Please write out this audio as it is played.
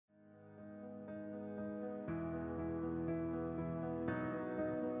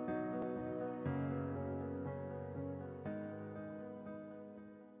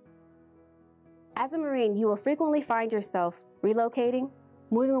As a Marine, you will frequently find yourself relocating,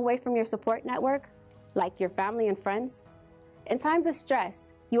 moving away from your support network, like your family and friends. In times of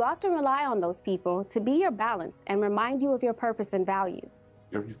stress, you often rely on those people to be your balance and remind you of your purpose and value.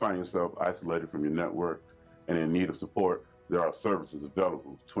 If you find yourself isolated from your network and in need of support, there are services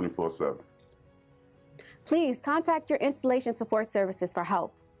available 24/7. Please contact your installation support services for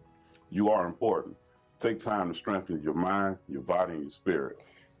help. You are important. Take time to strengthen your mind, your body, and your spirit.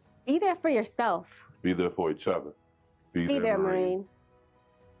 Be there for yourself. Be there for each other. Be there, Marine.